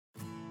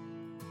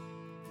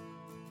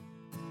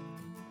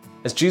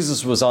As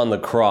Jesus was on the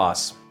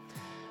cross,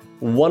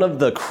 one of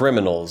the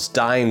criminals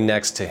dying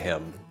next to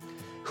him,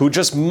 who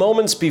just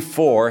moments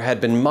before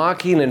had been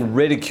mocking and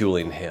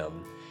ridiculing him,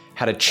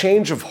 had a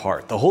change of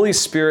heart. The Holy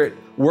Spirit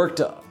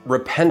worked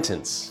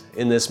repentance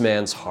in this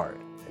man's heart.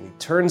 And he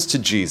turns to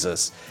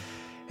Jesus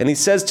and he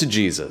says to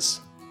Jesus,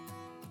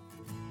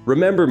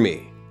 "Remember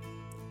me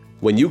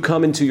when you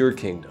come into your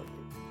kingdom."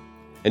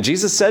 And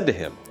Jesus said to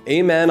him,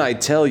 "Amen, I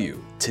tell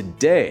you,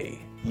 today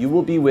you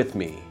will be with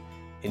me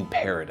in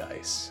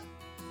paradise."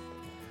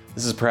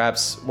 This is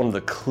perhaps one of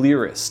the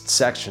clearest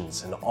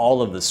sections in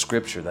all of the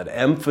scripture that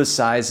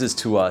emphasizes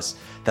to us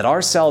that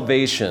our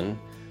salvation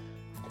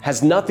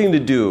has nothing to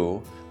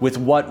do with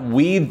what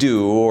we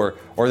do or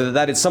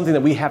that it's something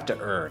that we have to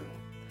earn.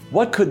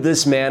 What could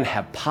this man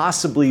have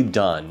possibly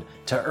done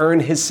to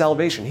earn his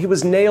salvation? He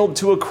was nailed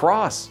to a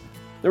cross.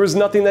 There was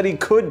nothing that he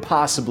could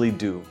possibly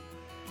do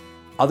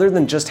other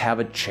than just have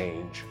a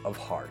change of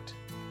heart.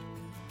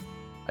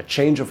 A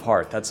change of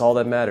heart, that's all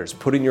that matters.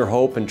 Putting your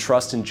hope and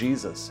trust in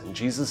Jesus. And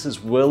Jesus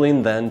is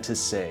willing then to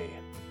say,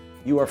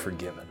 "You are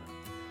forgiven.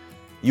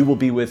 You will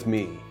be with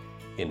me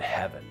in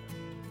heaven."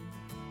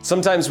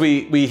 Sometimes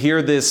we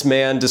hear this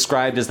man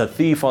described as the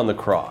thief on the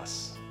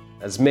cross,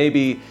 as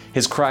maybe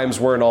his crimes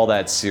weren't all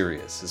that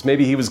serious, as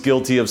maybe he was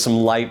guilty of some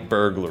light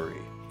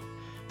burglary.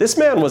 This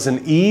man was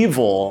an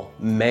evil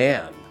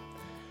man.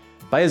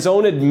 By his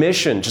own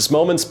admission, just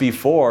moments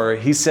before,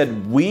 he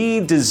said,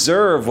 we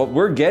deserve what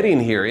we're getting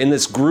here in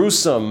this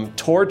gruesome,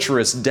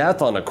 torturous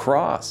death on a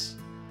cross.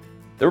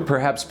 There were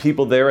perhaps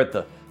people there at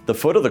the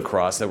foot of the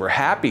cross that were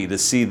happy to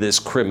see this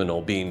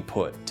criminal being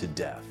put to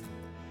death.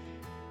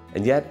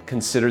 And yet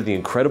consider the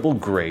incredible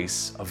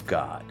grace of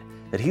God,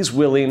 that he's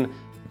willing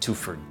to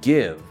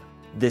forgive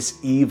this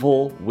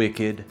evil,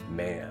 wicked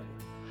man.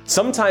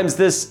 Sometimes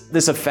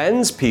this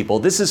offends people.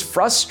 This is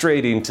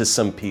frustrating to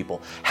some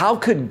people. How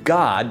could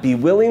God be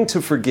willing to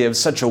forgive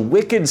such a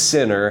wicked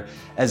sinner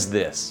as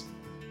this?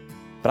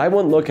 But I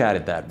wouldn't look at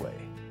it that way.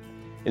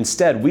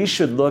 Instead, we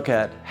should look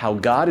at how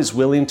God is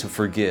willing to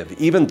forgive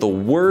even the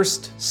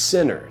worst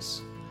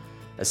sinners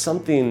as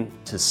something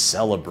to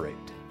celebrate.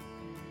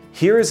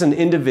 Here is an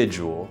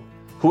individual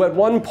who at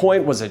one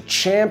point was a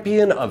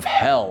champion of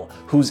hell,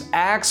 whose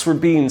acts were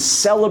being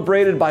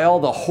celebrated by all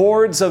the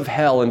hordes of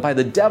hell and by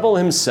the devil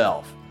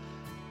himself.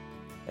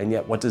 And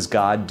yet what does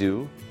God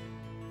do?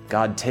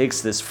 God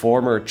takes this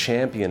former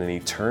champion and he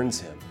turns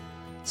him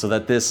so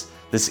that this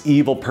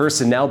evil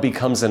person now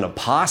becomes an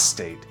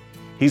apostate.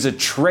 He's a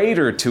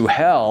traitor to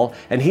hell,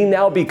 and he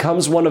now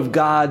becomes one of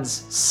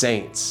God's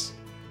saints.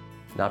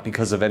 Not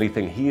because of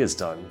anything he has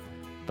done,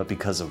 but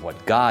because of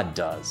what God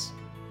does.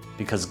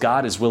 Because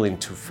God is willing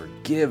to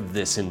forgive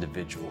this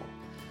individual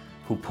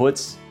who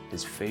puts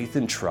his faith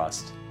and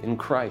trust in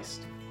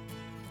Christ.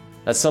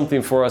 That's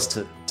something for us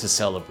to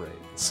celebrate,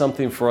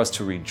 something for us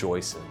to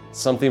rejoice in,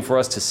 something for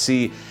us to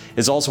see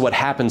is also what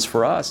happens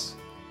for us.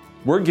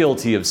 We're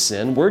guilty of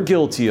sin, we're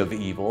guilty of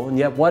evil, and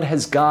yet what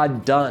has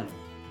God done?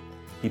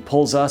 He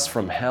pulls us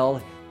from hell,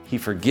 he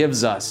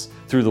forgives us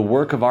through the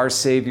work of our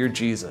Savior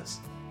Jesus.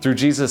 Through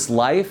Jesus'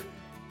 life,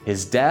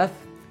 his death,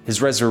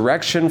 his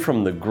resurrection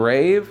from the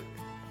grave,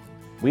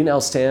 we now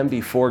stand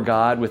before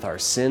God with our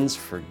sins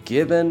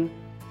forgiven.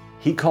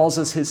 He calls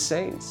us his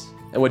saints.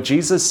 And what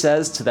Jesus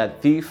says to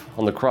that thief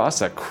on the cross,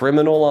 that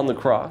criminal on the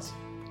cross,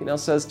 he now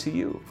says to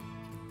you,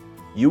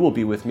 "You will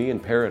be with me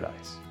in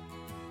paradise."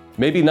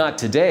 Maybe not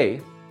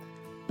today,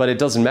 but it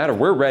doesn't matter.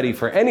 We're ready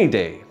for any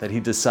day that he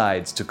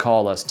decides to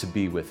call us to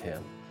be with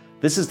him.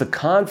 This is the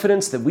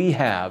confidence that we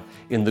have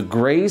in the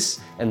grace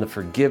and the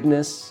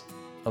forgiveness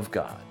of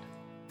God.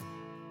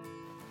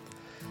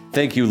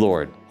 Thank you,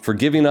 Lord, for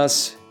giving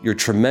us your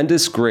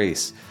tremendous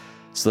grace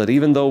so that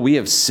even though we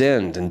have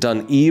sinned and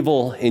done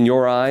evil in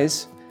your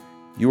eyes,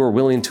 you are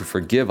willing to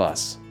forgive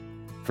us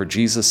for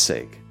Jesus'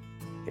 sake.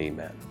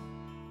 Amen.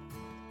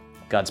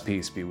 God's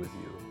peace be with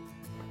you.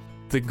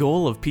 The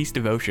goal of Peace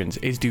Devotions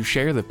is to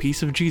share the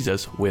peace of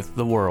Jesus with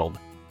the world.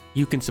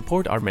 You can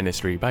support our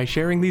ministry by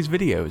sharing these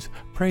videos,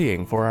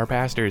 praying for our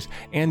pastors,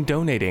 and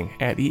donating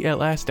at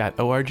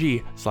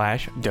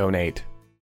els.org/donate.